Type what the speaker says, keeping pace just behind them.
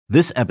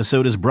This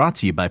episode is brought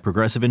to you by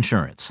Progressive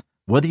Insurance.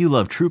 Whether you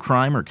love true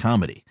crime or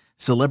comedy,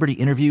 celebrity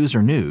interviews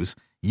or news,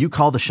 you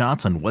call the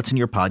shots on what's in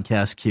your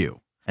podcast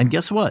queue. And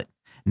guess what?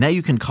 Now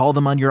you can call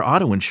them on your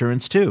auto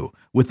insurance too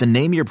with the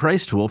Name Your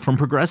Price tool from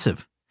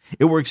Progressive.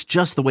 It works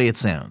just the way it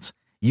sounds.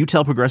 You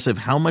tell Progressive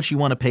how much you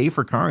want to pay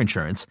for car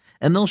insurance,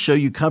 and they'll show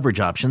you coverage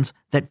options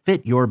that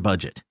fit your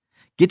budget.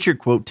 Get your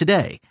quote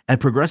today at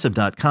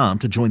Progressive.com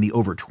to join the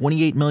over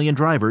 28 million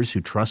drivers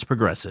who trust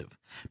Progressive.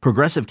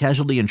 Progressive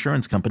Casualty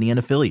Insurance Company and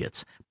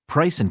Affiliates.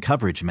 Price and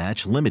coverage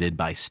match limited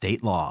by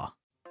state law.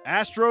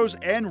 Astros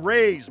and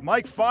Rays.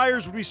 Mike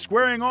Fiers will be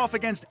squaring off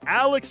against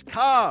Alex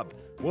Cobb.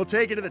 We'll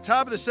take it to the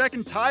top of the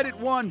second, tied at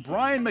 1.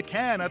 Brian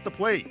McCann at the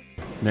plate.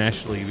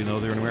 National League, even though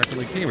they're an American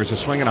League team. There's a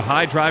swing and a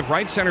high drive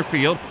right center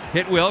field.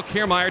 Hit Will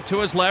Kiermaier to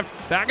his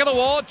left. Back of the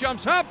wall,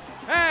 jumps up,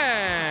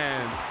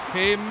 and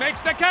he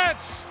makes the catch.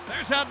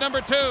 There's out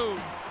number 2.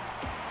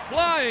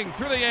 Flying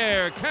through the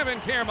air, Kevin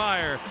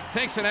Kiermaier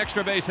takes an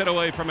extra base hit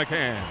away from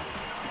McCann.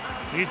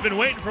 He's been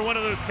waiting for one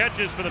of those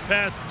catches for the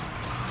past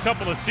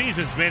couple of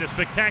seasons. Made a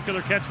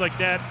spectacular catch like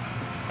that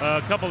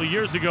a couple of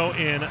years ago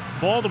in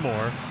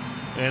Baltimore.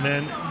 And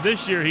then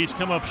this year he's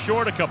come up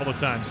short a couple of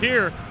times.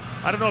 Here,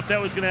 I don't know if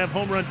that was going to have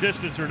home run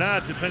distance or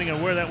not, depending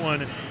on where that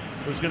one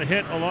was going to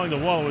hit along the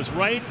wall. It was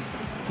right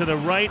to the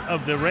right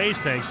of the Rays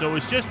tank, so it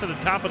was just to the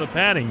top of the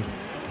padding.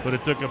 But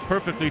it took a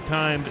perfectly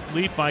timed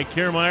leap by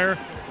Kiermaier,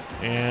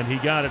 and he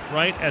got it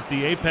right at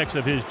the apex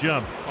of his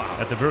jump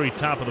at the very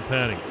top of the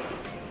padding.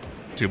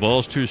 2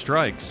 balls, 2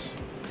 strikes.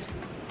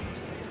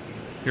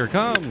 Here it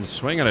comes.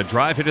 Swing and a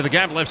drive into the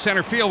gap left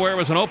center field where it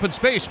was an open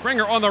space.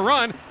 Springer on the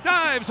run,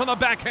 dives on the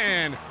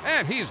backhand,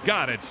 and he's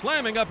got it.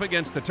 Slamming up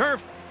against the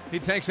turf. He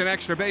takes an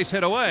extra base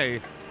hit away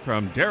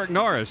from Derek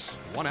Norris.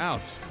 1 out.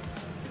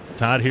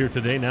 Todd here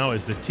today now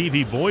as the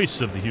TV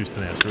voice of the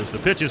Houston Astros. The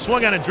pitch is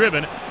swung on and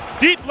driven.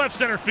 Deep left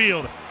center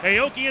field.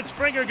 Aoki and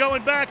Springer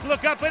going back.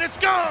 Look up and it's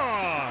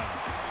gone!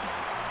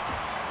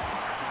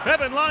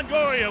 Evan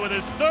Longoria with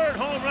his 3rd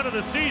home run of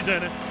the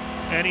season.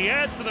 And he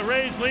adds to the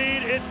Rays'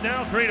 lead. It's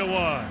now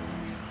 3-1.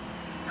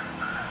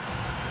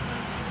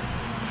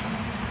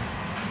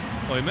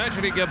 Well,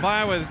 imagine he get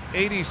by with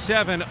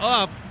 87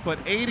 up, but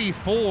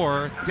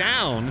 84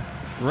 down.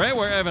 Right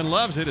where Evan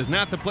loves it is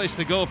not the place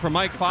to go for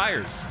Mike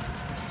Fiers.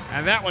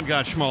 And that one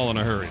got small in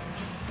a hurry.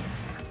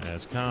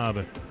 As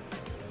Cobb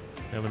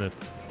having to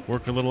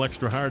work a little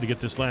extra hard to get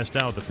this last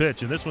out. The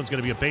pitch, and this one's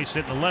going to be a base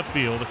hit in the left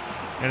field,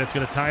 and it's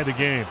going to tie the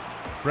game.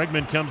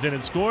 Bregman comes in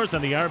and scores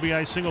on the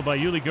RBI single by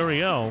Yuli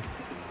Gurriel.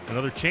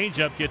 Another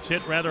changeup gets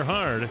hit rather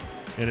hard,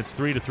 and it's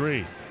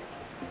 3-3.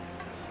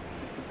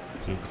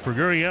 So for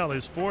Gurriel,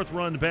 his 4th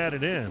run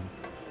batted in.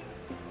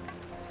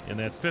 And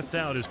that 5th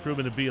out has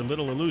proven to be a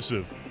little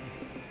elusive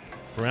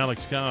for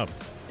Alex Cobb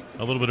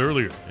a little bit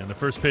earlier. And the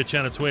first pitch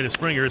on its way to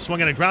Springer is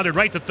swung and grounded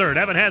right to third.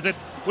 Evan has it.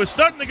 Was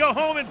starting to go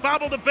home and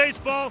bobbled the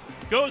baseball.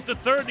 Goes to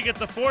third to get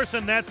the force,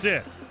 and that's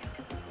it.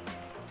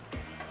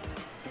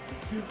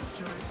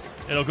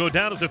 It'll go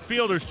down as a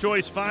fielder's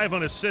choice, 5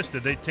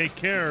 unassisted. They take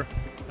care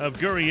of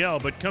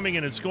Gurriel, but coming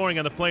in and scoring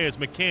on the play is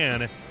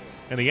McCann,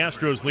 and the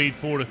Astros lead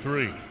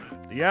 4-3.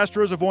 The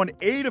Astros have won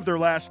 8 of their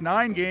last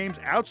 9 games,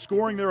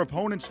 outscoring their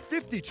opponents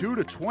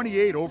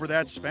 52-28 over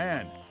that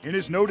span. In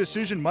his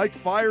no-decision, Mike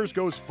Fiers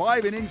goes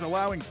 5 innings,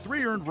 allowing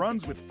 3 earned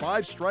runs with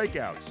 5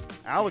 strikeouts.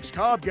 Alex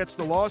Cobb gets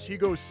the loss. He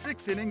goes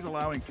 6 innings,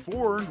 allowing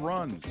 4 earned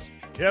runs.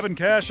 Kevin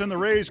Cash and the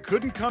Rays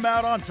couldn't come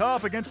out on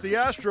top against the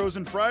Astros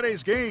in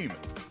Friday's game.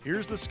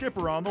 Here's the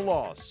skipper on the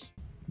loss.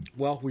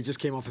 Well, we just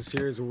came off a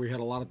series where we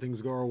had a lot of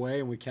things go our way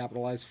and we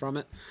capitalized from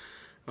it.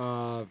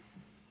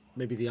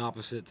 Maybe the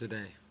opposite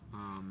today.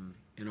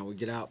 We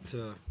get out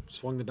to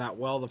swung the bat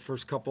well the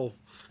first couple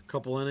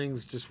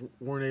innings, just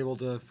weren't able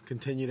to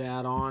continue to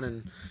add on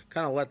and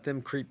kind of let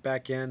them creep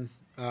back in.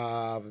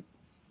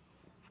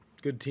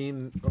 Good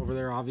team over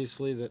there,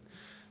 obviously, that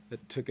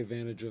took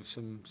advantage of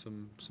some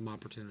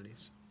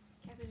opportunities.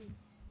 Kevin,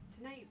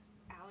 tonight,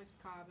 Alex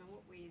Cobb, in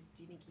what ways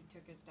do you think he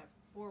took a step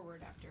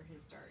forward after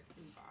his start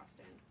in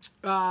Boston?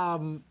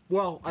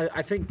 Well,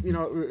 I think,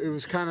 it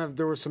was kind of,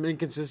 there were some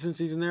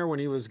inconsistencies in there. When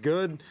he was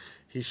good,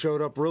 he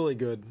showed up really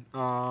good.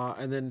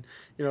 And then,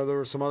 there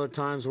were some other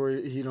times where,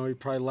 he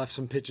probably left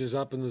some pitches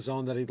up in the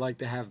zone that he'd like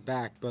to have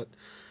back. But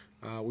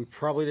we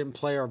probably didn't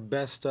play our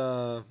best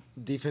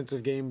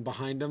defensive game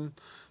behind him.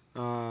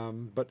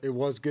 But it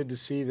was good to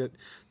see that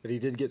he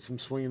did get some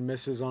swing and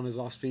misses on his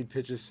off-speed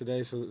pitches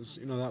today. So,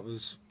 it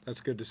was, that's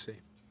good to see.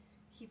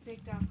 He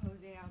picked up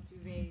Jose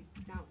Altuve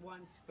not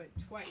once but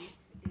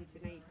twice in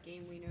tonight's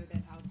game. We know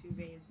that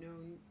Altuve is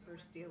known for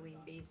stealing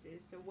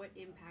bases. So what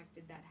impact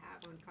did that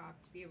have on Cobb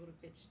to be able to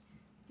pitch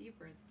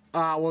deeper?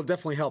 Well, it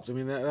definitely helped. I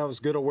mean, that was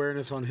good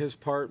awareness on his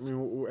part. I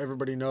mean,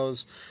 everybody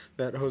knows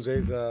that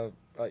Jose's an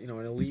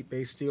elite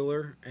base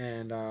stealer,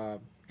 and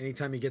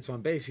anytime he gets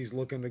on base, he's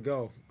looking to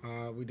go.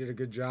 We did a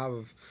good job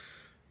of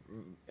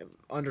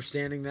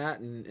understanding that,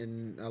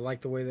 and I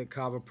like the way that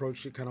Cobb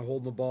approached it, kind of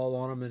holding the ball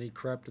on him, and he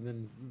crept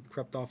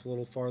off a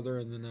little farther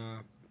and then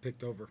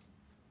picked over.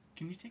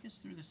 Can you take us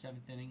through the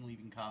 7th inning,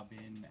 leaving Cobb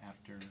in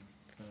after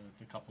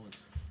the couple,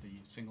 the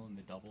single and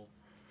the double?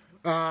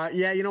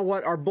 Yeah, you know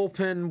what? Our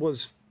bullpen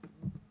was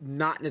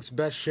not in its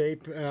best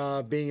shape,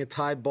 being a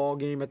tied ball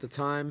game at the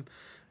time.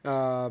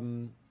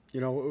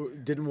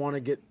 Didn't want to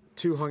get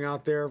too hung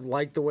out there.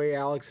 Liked the way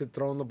Alex had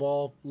thrown the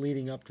ball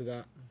leading up to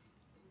that.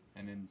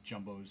 And then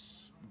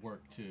Jumbo's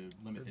work to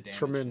limit the damage.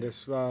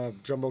 Tremendous.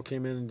 Jumbo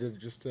came in and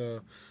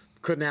did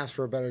couldn't ask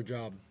for a better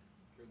job.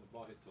 When the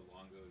ball hit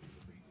Longo,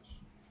 he just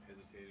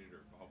hesitated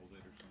or bobbled it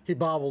or something? He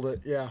bobbled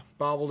it, yeah.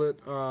 Bobbled it.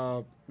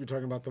 You're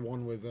talking about the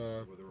one with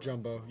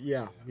Jumbo.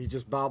 Yeah, he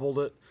just bobbled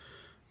it.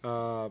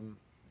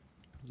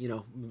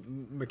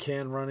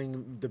 McCann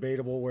running,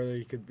 debatable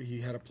whether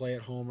he had a play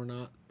at home or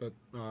not, but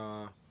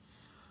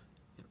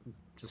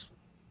just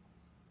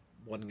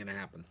wasn't going to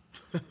happen.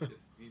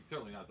 It's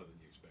certainly not something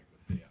you expect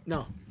to see out.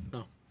 No.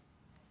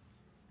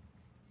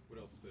 What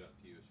else stood out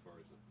to you as far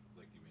as,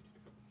 like you mentioned,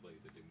 a couple plays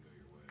that didn't go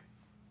your way?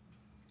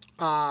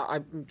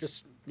 I'm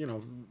just,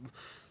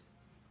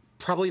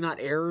 probably not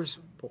errors.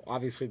 Well,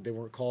 obviously, they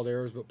weren't called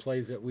errors, but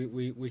plays that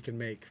we can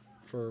make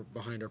for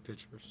behind our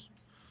pitchers.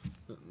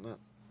 Not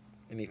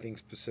anything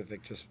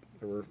specific. Just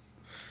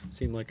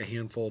seemed like a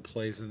handful of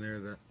plays in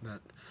there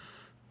that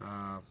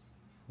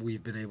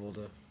we've been able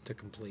to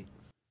complete.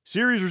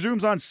 Series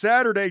resumes on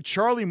Saturday.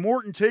 Charlie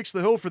Morton takes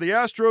the hill for the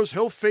Astros.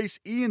 He'll face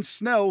Ian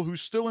Snell,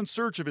 who's still in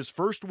search of his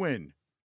first win.